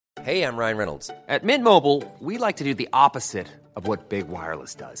Hey, I'm Ryan Reynolds. At Mint Mobile, we like to do the opposite of what Big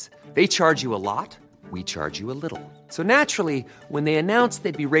Wireless does. They charge you a lot, we charge you a little. So naturally, when they announced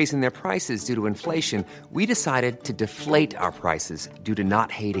they'd be raising their prices due to inflation, we decided to deflate our prices due to not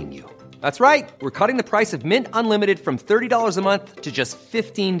hating you. That's right. We're cutting the price of Mint Unlimited from $30 a month to just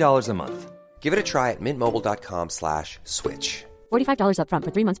 $15 a month. Give it a try at mintmobile.com/switch. $45 up front for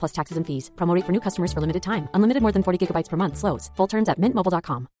 3 months plus taxes and fees. Promo rate for new customers for limited time. Unlimited more than 40 gigabytes per month. Slows full terms at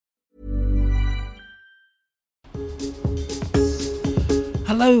mintmobile.com.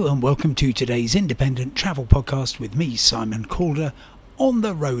 Hello and welcome to today's independent travel podcast with me, Simon Calder, on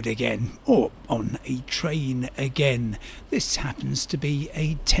the road again, or on a train again. This happens to be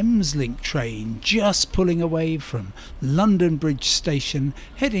a Thameslink train just pulling away from London Bridge Station,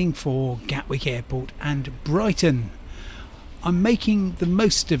 heading for Gatwick Airport and Brighton. I'm making the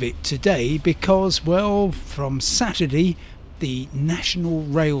most of it today because, well, from Saturday, the national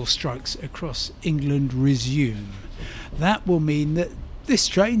rail strikes across England resume. That will mean that this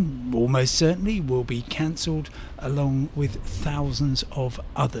train almost certainly will be cancelled along with thousands of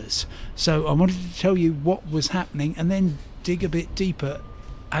others. So I wanted to tell you what was happening and then dig a bit deeper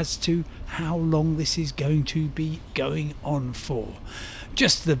as to how long this is going to be going on for.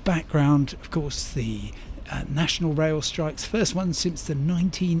 Just the background, of course, the national rail strikes, first one since the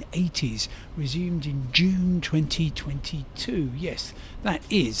 1980s, resumed in June 2022. Yes, that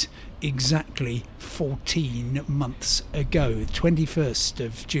is exactly 14 months ago. 21st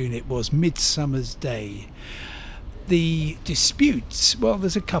of June it was, Midsummer's Day. The disputes, well,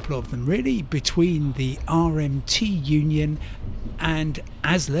 there's a couple of them really, between the RMT union and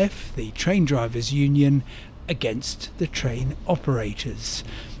ASLEF, the train drivers union, against the train operators.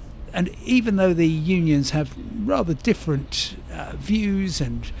 And even though the unions have rather different views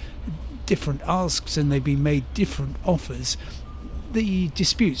and different asks, and they've been made different offers, the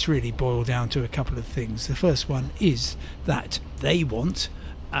disputes really boil down to a couple of things. The first one is that they want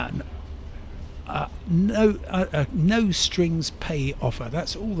no strings pay offer.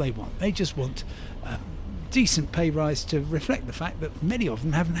 That's all they want. They just want decent pay rise to reflect the fact that many of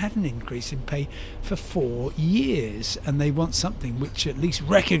them haven't had an increase in pay for 4 years, and they want something which at least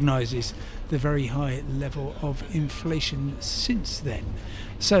recognises the very high level of inflation since then.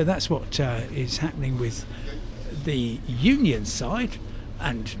 So that's what is happening with the union side,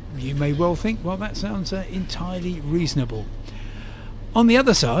 and you may well think, well, that sounds entirely reasonable. On the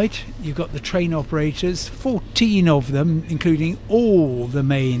other side, you've got the train operators, 14 of them, including all the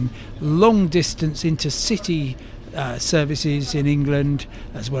main long-distance intercity services in England,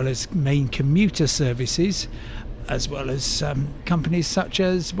 as well as main commuter services, as well as companies such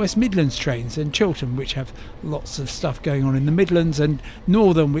as West Midlands Trains and Chiltern, which have lots of stuff going on in the Midlands, and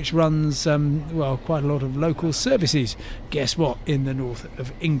Northern, which runs, quite a lot of local services. Guess what? In the north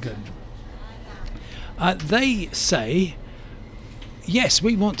of England. They say, yes,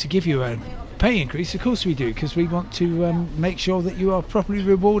 we want to give you a pay increase. Of course we do, because we want to make sure that you are properly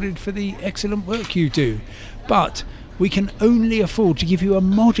rewarded for the excellent work you do. But we can only afford to give you a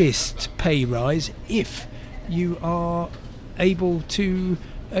modest pay rise if you are able to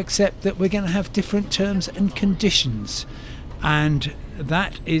accept that we're going to have different terms and conditions. And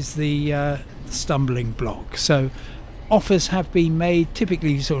that is the stumbling block. So offers have been made,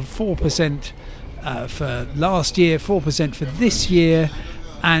 typically sort of 4% for last year, 4% for this year,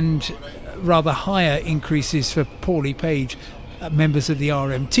 and rather higher increases for poorly paid members of the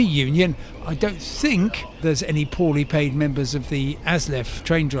RMT union. I don't think there's any poorly paid members of the ASLEF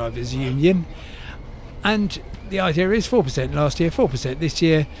train drivers union. And the idea is 4% last year, 4% this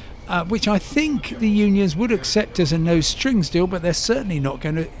year, which I think the unions would accept as a no strings deal, but they're certainly not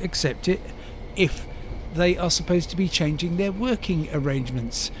going to accept it if they are supposed to be changing their working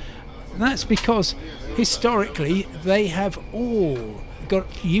arrangements. That's because historically they have all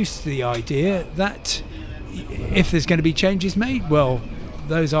got used to the idea that if there's going to be changes made, well,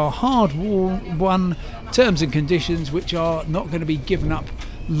 those are hard-won terms and conditions which are not going to be given up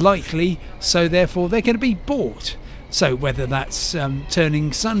lightly, so therefore they're going to be bought. So whether that's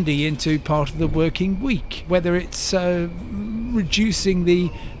turning Sunday into part of the working week, whether it's reducing the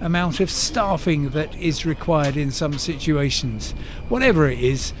amount of staffing that is required in some situations, whatever it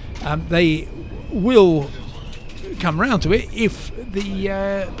is, they will come round to it if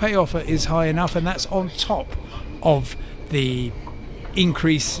the pay offer is high enough, and that's on top of the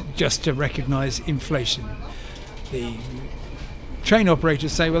increase just to recognise inflation. The train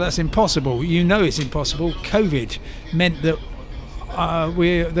operators say, well, that's impossible. You know it's impossible. COVID meant that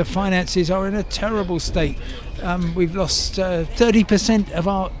the finances are in a terrible state. We've lost 30% of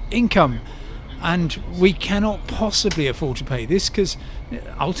our income. And we cannot possibly afford to pay this because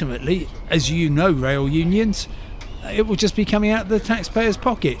ultimately, as you know, rail unions, it will just be coming out of the taxpayer's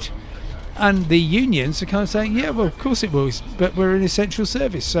pocket. And the unions are kind of saying, yeah, well, of course it will, but we're an essential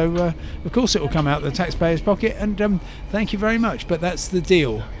service, so of course it will come out of the taxpayer's pocket, and thank you very much, but that's the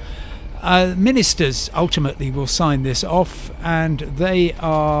deal. Ministers ultimately will sign this off, and they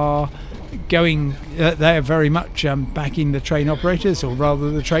are they are very much backing the train operators, or rather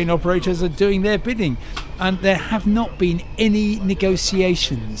the train operators are doing their bidding, and there have not been any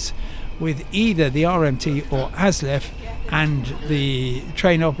negotiations with either the RMT or ASLEF and the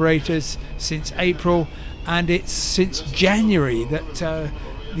train operators since April, and it's since January that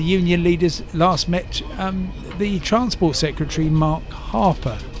the union leaders last met the Transport Secretary Mark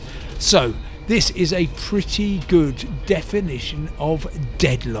Harper. So this is a pretty good definition of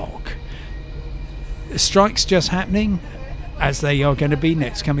deadlock. The strike's just happening, as they are going to be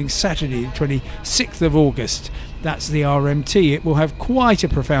next coming Saturday, 26th of August. That's the RMT. It will have quite a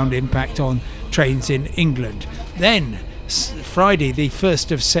profound impact on trains in England. Then Friday, the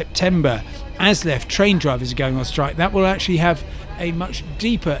 1st of September, ASLEF train drivers are going on strike. That will actually have a much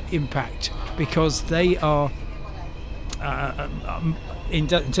deeper impact because they are, in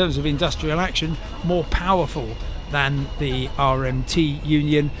terms of industrial action, more powerful than the RMT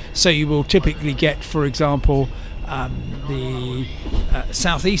union. So you will typically get, for example, the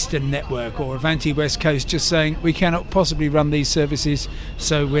Southeastern Network or Avanti West Coast just saying we cannot possibly run these services,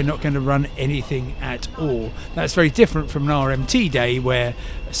 so we're not going to run anything at all. That's very different from an RMT day where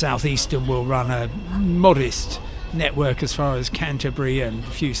Southeastern will run a modest network as far as Canterbury and a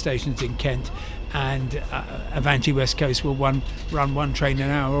few stations in Kent, and Avanti West Coast will run one train an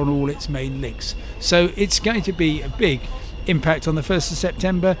hour on all its main links. So it's going to be a big impact on the 1st of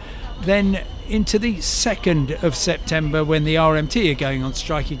September. Then into the 2nd of September when the RMT are going on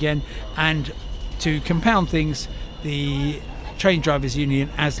strike again, and to compound things, the Train Drivers Union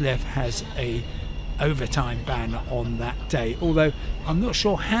ASLEF has a overtime ban on that day, although I'm not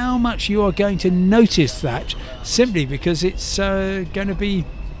sure how much you are going to notice that, simply because it's going to be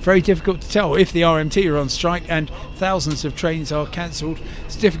very difficult to tell. If the RMT are on strike and thousands of trains are cancelled,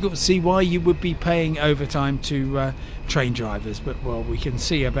 it's difficult to see why you would be paying overtime to train drivers, but well, we can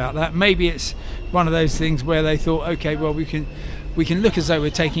see about that. Maybe it's one of those things where they thought, okay, well, we can look as though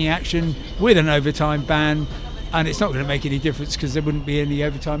we're taking action with an overtime ban, and it's not going to make any difference because there wouldn't be any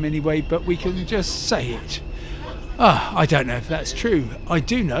overtime anyway, but we can just say it. I don't know if that's true. I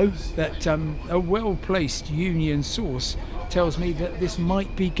do know that a well-placed union source tells me that this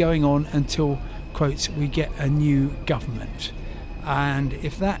might be going on until, quotes, we get a new government. And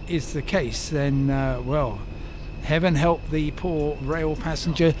if that is the case, then, well, heaven help the poor rail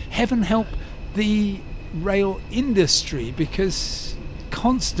passenger, heaven help the rail industry, because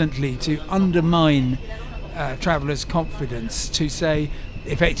constantly to undermine travellers' confidence, to say,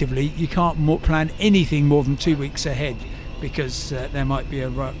 effectively, you can't plan anything more than 2 weeks ahead because there might be a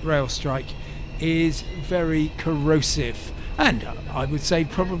rail strike, is very corrosive. And I would say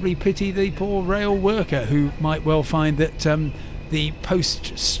probably pity the poor rail worker who might well find that the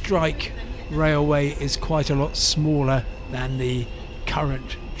post-strike railway is quite a lot smaller than the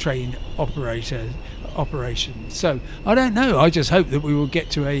current train operation. So I don't know. I just hope that we will get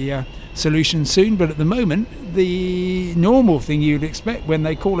to a solution soon. But at the moment, the normal thing you'd expect when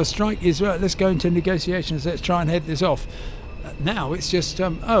they call a strike is, right, let's go into negotiations. Let's try and head this off. Now it's just,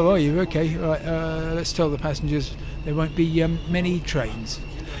 oh, are you? Okay, right, let's tell the passengers there won't be many trains.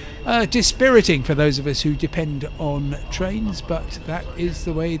 Dispiriting for those of us who depend on trains, but that is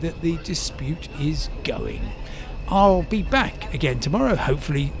the way that the dispute is going. I'll be back again tomorrow,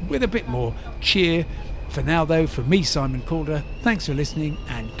 hopefully with a bit more cheer. For now, though, from me, Simon Calder, thanks for listening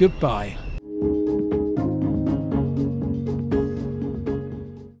and goodbye.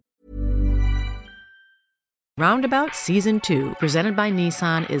 Roundabout Season 2, presented by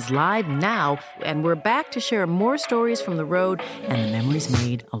Nissan, is live now, and we're back to share more stories from the road and the memories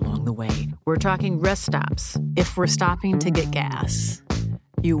made along the way. We're talking rest stops, if we're stopping to get gas.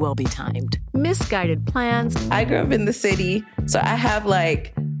 You will be timed. Misguided plans. I grew up in the city, so I have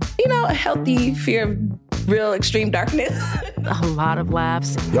a healthy fear of real extreme darkness. A lot of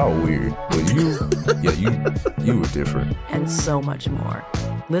laughs. Y'all weird, but you were different. And so much more.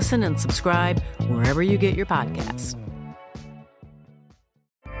 Listen and subscribe wherever you get your podcasts.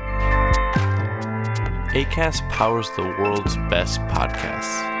 Acast powers the world's best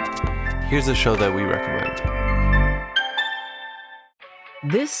podcasts. Here's a show that we recommend.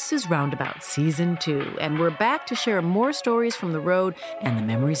 This is Roundabout Season 2, and we're back to share more stories from the road and the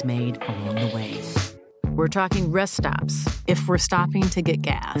memories made along the way. We're talking rest stops, if we're stopping to get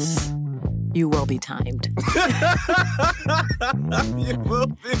gas. You will be timed. You will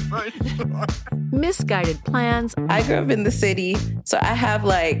be for sure. Misguided plans, I grew up in the city, so I have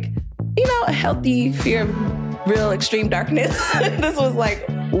like, a healthy fear of real extreme darkness. This was like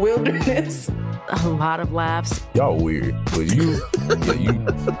wilderness. a lot of laughs, Y'all weird, but you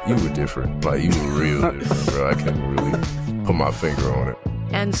were different. Like, you were real different, bro. I can't really put my finger on it.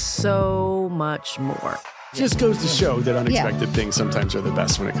 and so much more. Just goes to show that unexpected things sometimes are the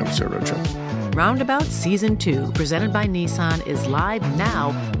best when it comes to a road trip. Roundabout Season 2, presented by Nissan, is live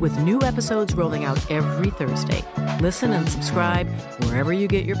now with new episodes rolling out every Thursday. Listen and subscribe wherever you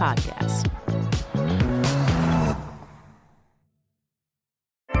get your podcasts.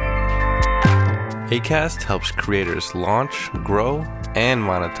 Acast helps creators launch, grow, and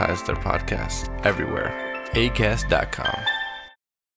monetize their podcasts everywhere. Acast.com.